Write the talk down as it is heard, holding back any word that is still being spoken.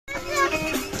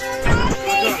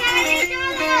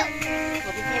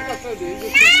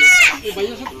এই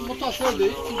ভাইয়ের সাথে মতো আশ্রয়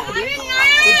দেই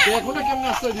দেখো না কেমন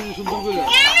আশ্রয় দিই সুন্দর করে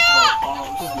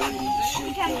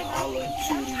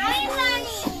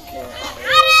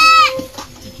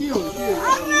কি হলো কেন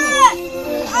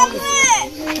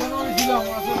দিলাম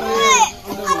আসলে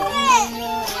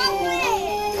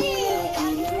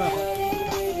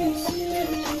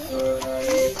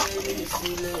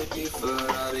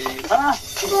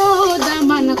ও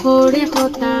দামান করে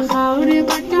কথা খাওরে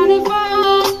বাটারে পা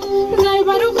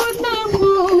যাইবারু কথা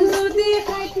কও যদি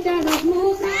খাইতার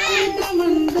মুখ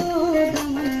দামান দো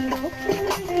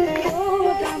ও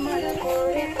দামান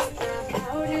করে কথা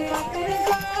খাওরে বাটারে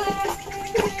পা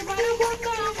যাইবারু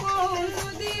কথা কও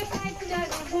যদি খাইতার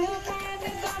মুখ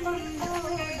দামান দো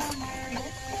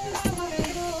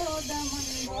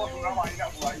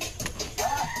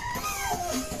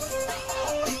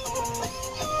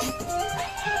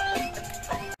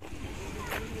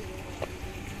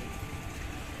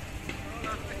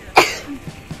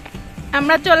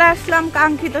আমরা চলে আসলাম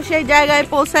কাঙ্ক্ষিত সেই জায়গায়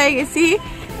পৌঁছায় গেছি।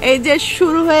 এই যে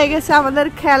শুরু হয়ে গেছে আমাদের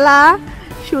খেলা।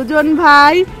 সুজন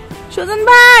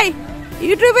ভাই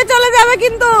ইউটিউবে চলে যাবে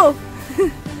কিন্তু।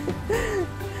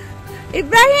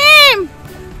 ইব্রাহিম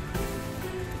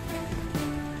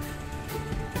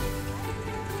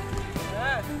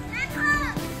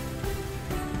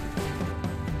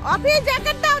অফি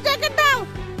জ্যাকেট দাও।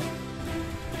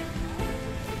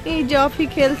 এই যে অফি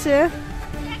খেলছে।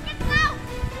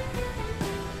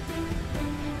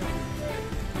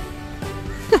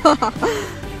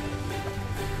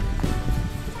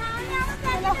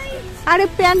 আরে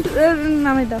প্যান্ট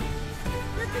নামে দাও।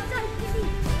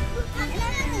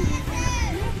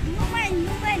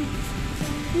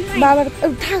 বাবার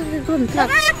থাক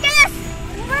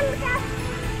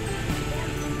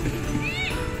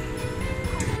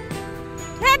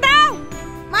হ্যাঁ দাও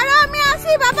মারো আমি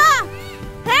আসি বাবা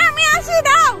হ্যাঁ আমি আসি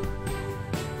দাও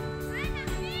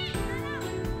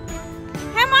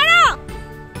হ্যাঁ মারো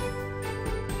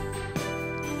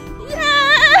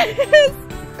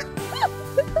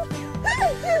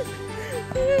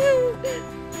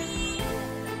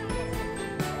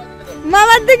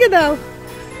মামার দিকে দাও।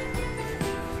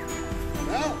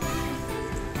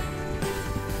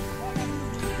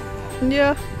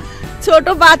 ছোট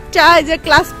বাচ্চা যে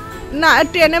ক্লাস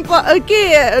 10-এ কি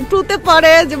 2-তে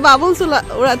পড়ে যে বাবুলস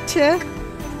উড়াচ্ছে।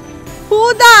 ফু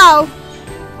দাও।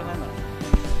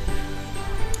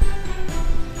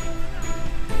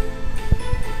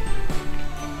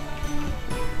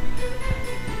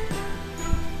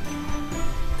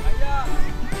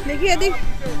 देखिए देख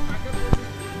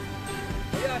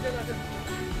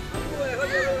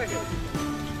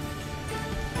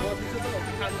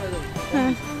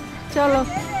चलो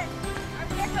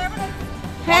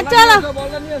है चलो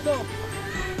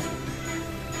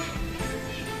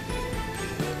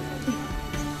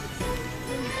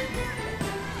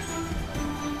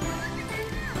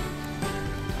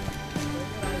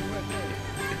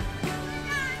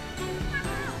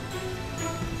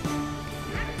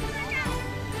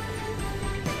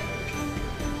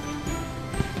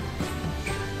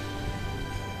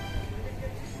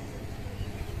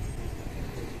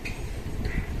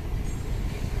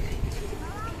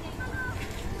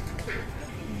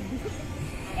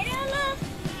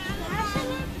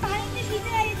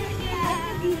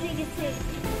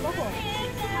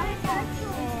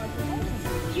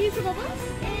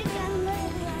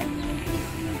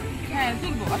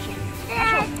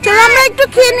চলো আমরা একটু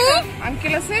খেয়ে নিই।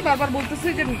 আঙ্কেল আছে বারবার বলতেছে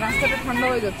যে রাস্তাটা ঠান্ডা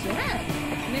হয়ে যাচ্ছে। হ্যাঁ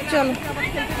চলো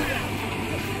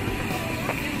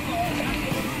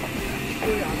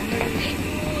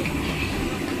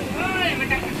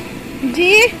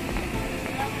জি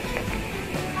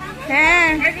হ্যাঁ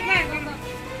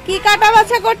কি কাটা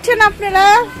বাছা করছেন আপনারা?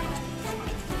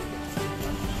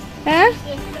 হ্যাঁ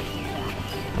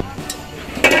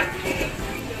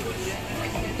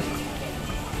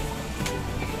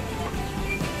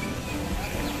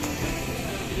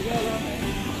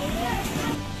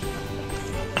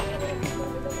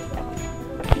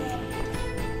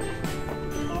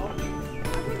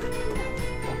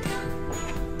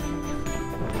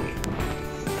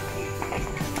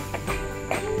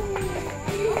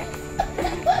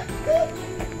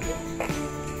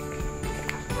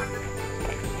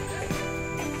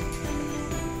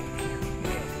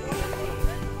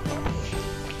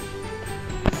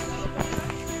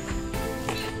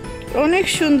অনেক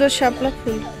সুন্দর শাপলা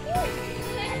ফুল।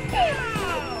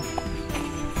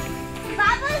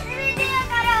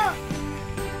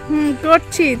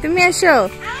 করছি তুমি এসো।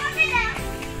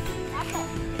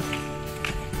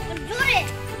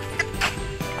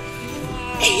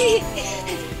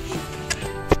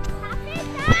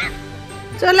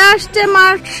 চলে আসছে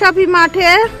মাশরাফি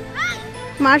মাঠে।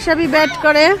 মাশরাফি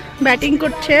ব্যাটিং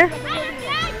করছে।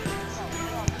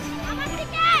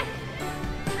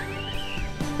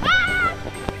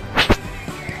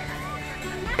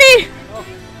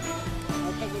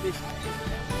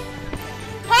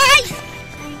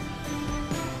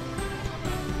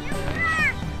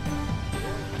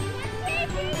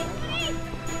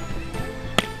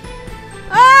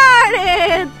 আরে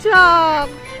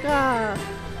ছক্কা!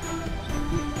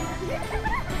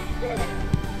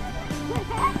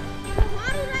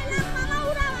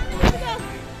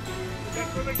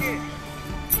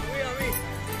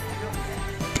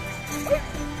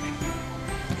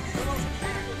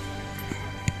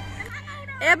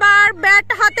 এবার ব্যাট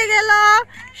হাতে গেল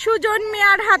সুজন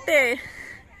মিয়ার হাতে।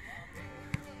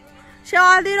 সে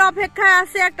অধীর অপেক্ষায়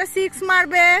আছে, একটা 6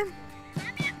 মারবে।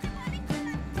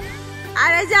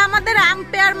 আর এই যে আমাদের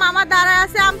আম্পায়ার মামা দাঁড়ায়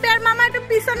আছে। আম্পায়ার মামা একটু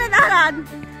পিছনে দাঁড়ান।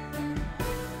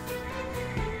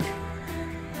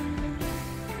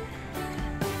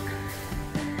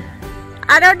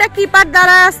 আর ওটা কিপার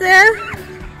দাঁড়ায় আছে।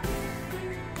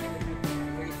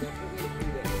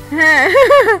 হ্যাঁ,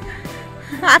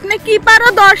 আপনি কিপারও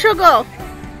দর্শকও।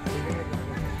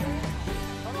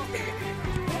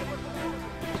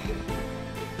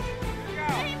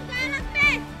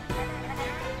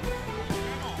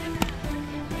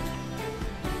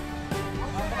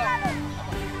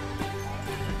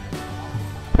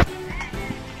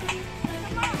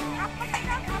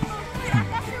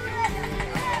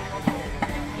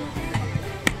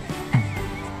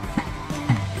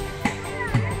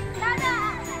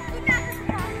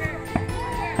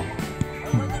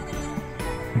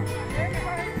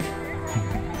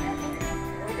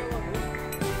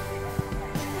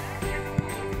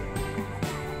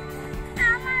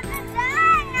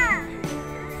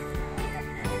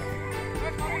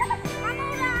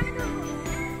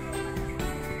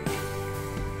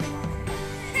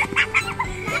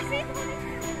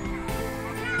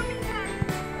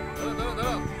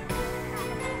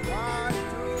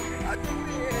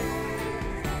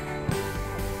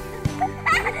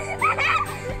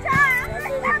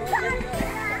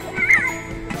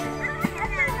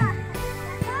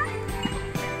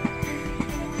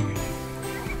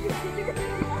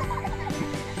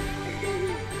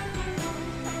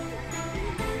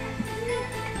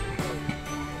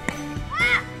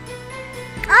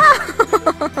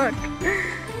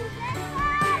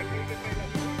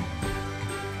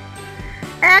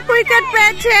 এক উইকেট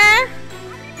পেয়েছে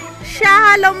শাহ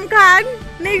আলম খান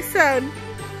নিক্সন।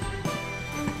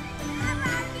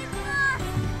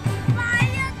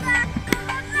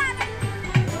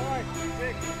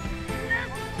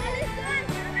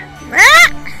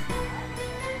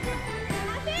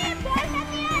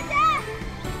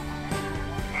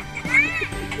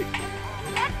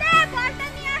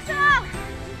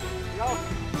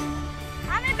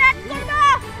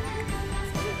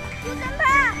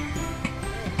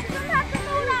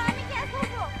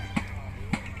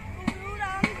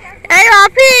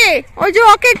 ওই যে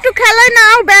ওকে একটু খেলায়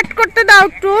নাও, ব্যাট করতে দাও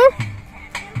একটু।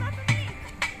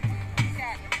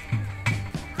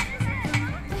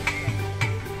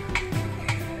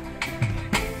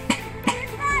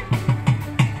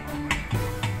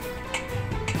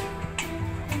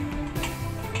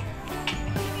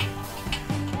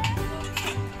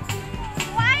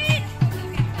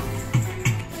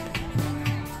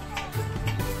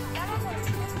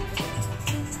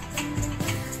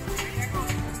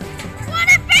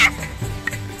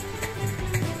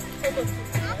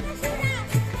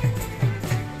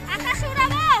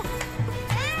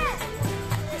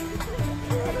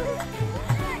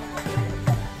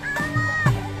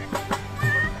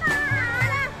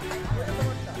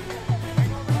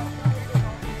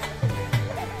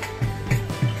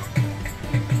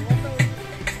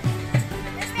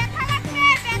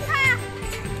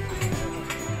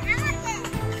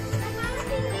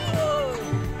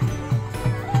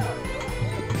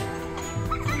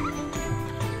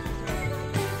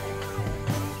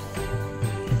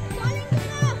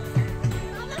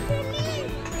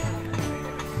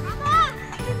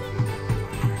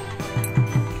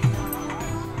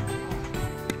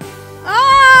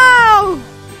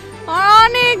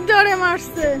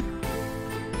 মারছে।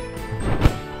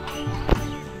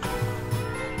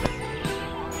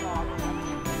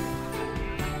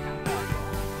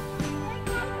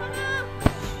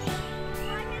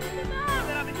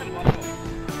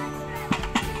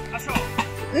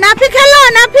 নাফি খেলো,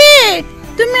 নাফি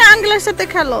তুমি আঙ্কেলের সাথে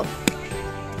খেলো।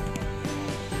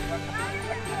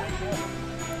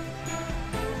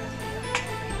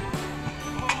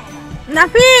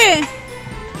 নাফি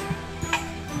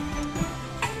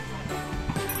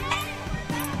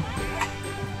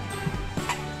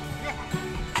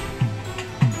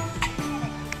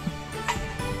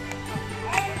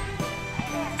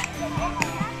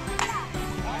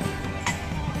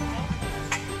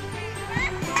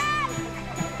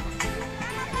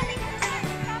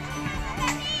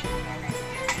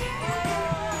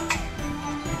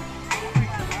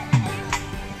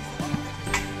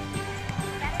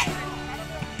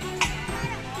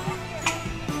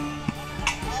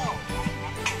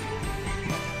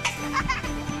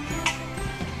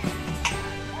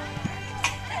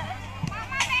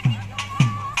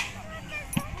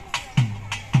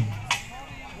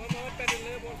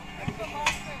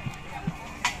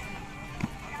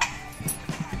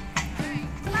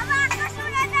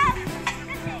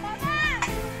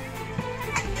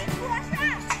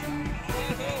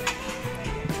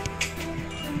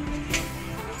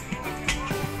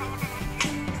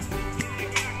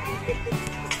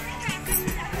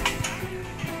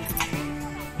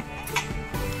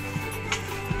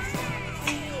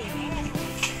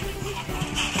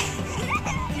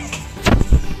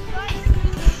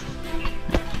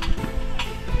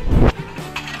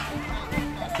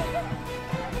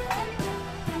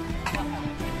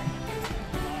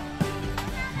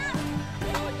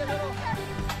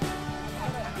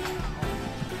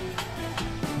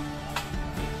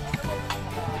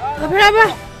Berapa?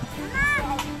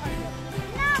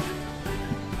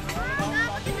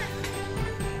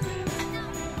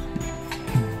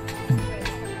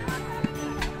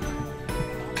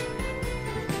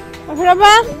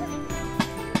 Berapa?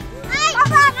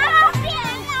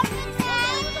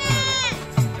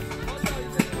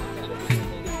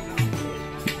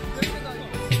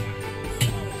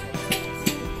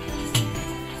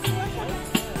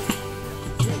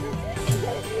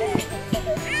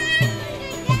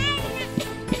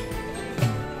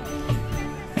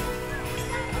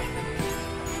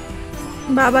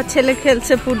 বাবা ছেলে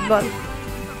খেলছে ফুটবল।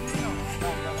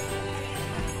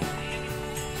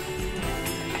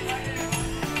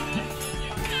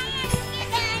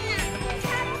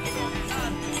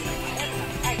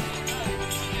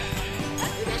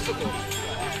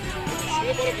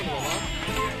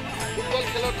 ফুটবল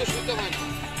খেলার তো শুনতে হয় না।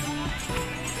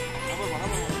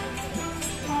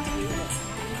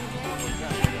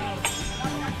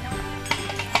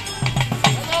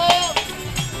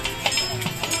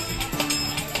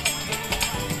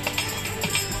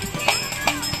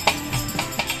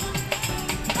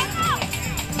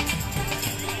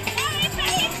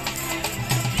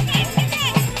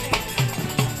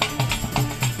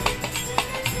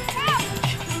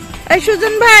 এই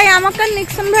সুজন ভাই আমাকে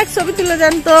নিক্সন ভাই ছবি তুলে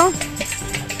দেন তো।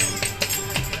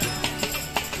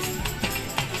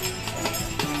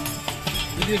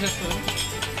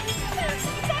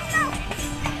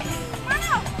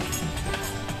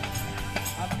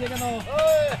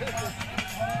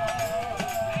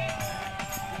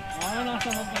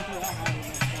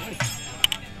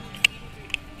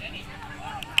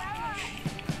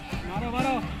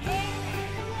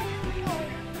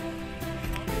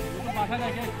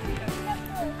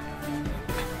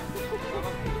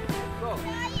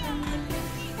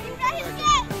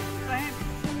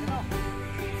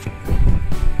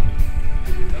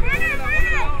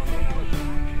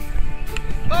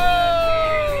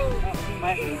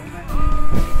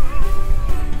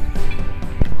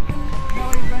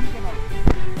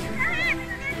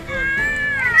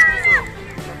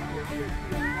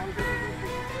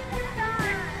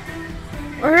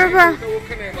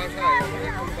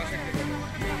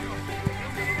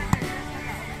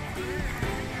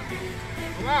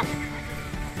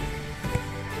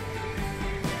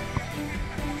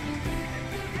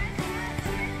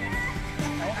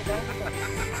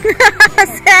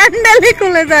 স্যান্ডেলই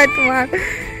খুলে যায় তোমার।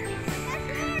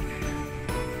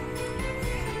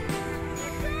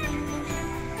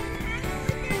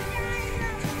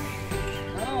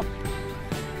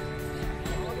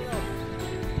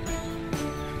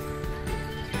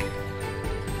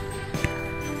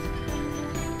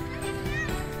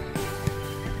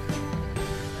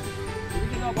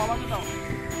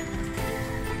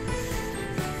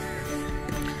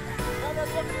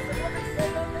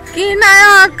 কি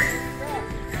নায়ক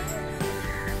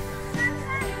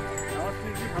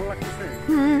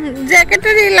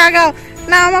জ্যাকেটেরই লাগাও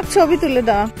না, আমার ছবি তুলে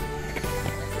দাও।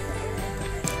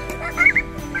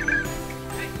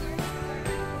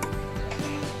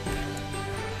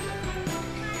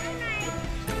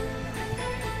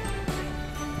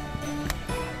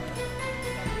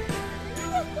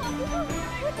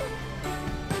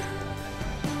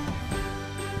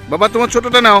 বাবা তোমার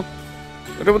ছোটটা নাও,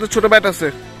 ওটার মধ্যে ছোট ব্যাট আছে,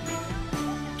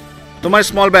 তোমার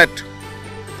স্মল ব্যাট,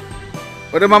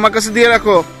 ওটা মামার কাছে দিয়ে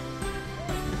রাখো।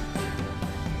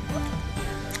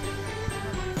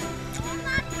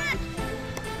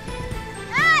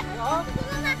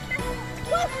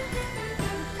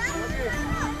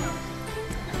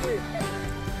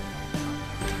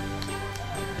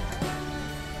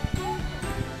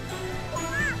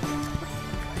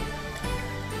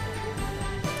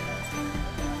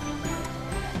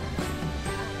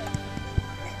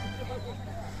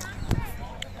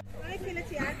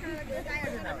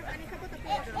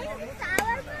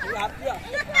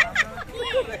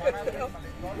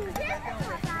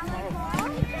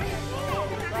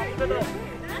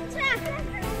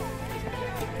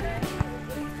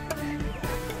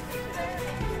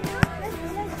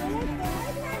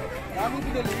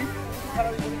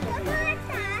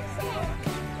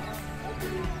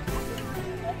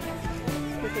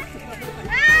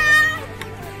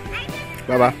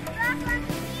 বাবা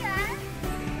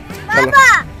বাবা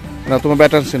না তোমার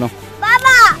ব্যাটার ছিল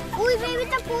বাবা ওই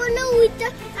বেবিটা পড়লো ওইটা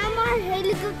আমার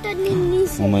হেলিকপ্টার নিয়ে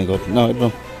নিছে ও মাই গড না এটা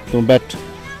তোমার ব্যাট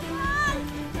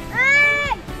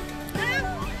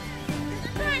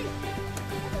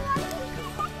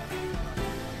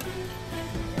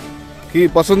কি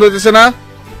পছন্দ হইতেছে না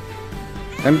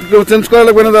আমি কি চেঞ্জ করা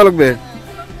লাগবে না দেওয়া লাগবে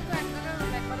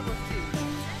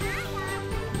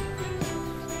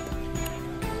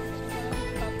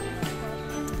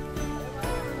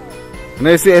না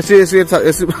এসি এসি এসি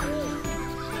এসি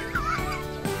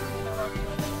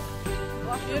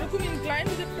এরকম ইনক্লাইন্ড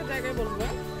একটা জায়গায় বলবো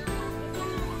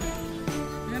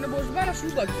এখানে বসবা না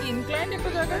শুবা কি ইনক্লাইন্ড একটা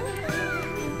জায়গায়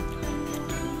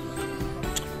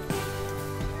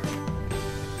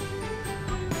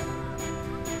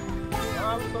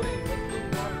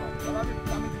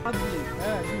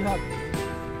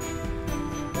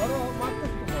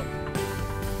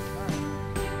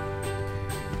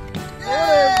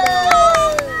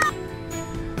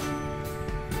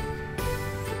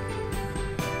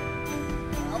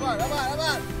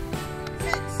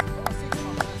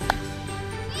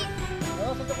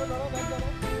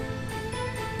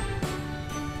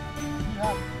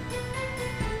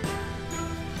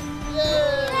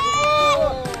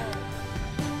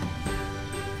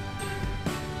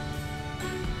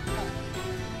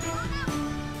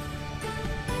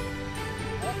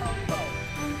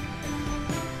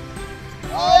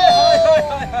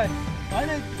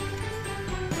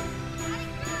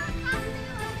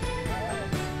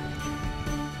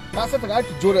কাছে তো গাইড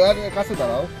জোরে আর কাছে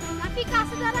দাঁড়াও আপনি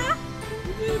কাছে দাঁড়া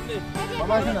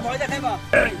বাবা এখানে ভয় দেখাইবা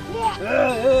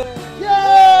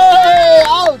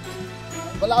আউট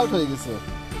বল আউট হয়ে গেছে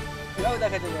এটাও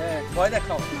দেখাই দেবে ভয়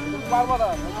দেখাও পারবা না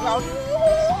আউট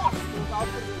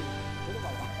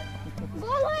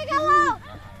গোল হয়ে গেল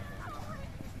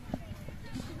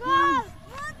গোল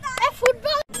এই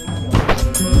ফুটবল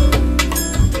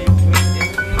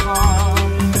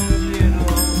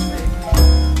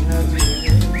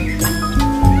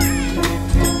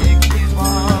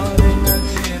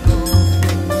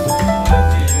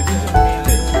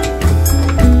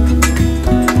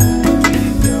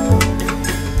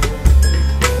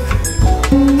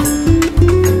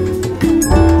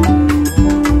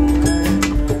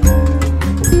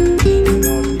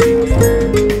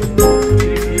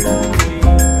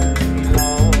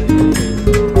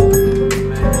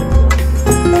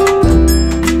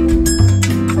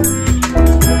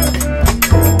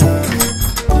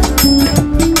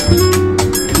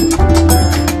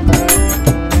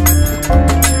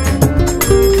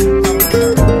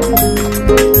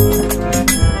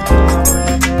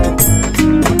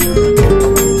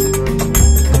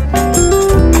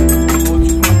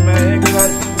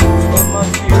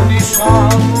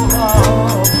Someone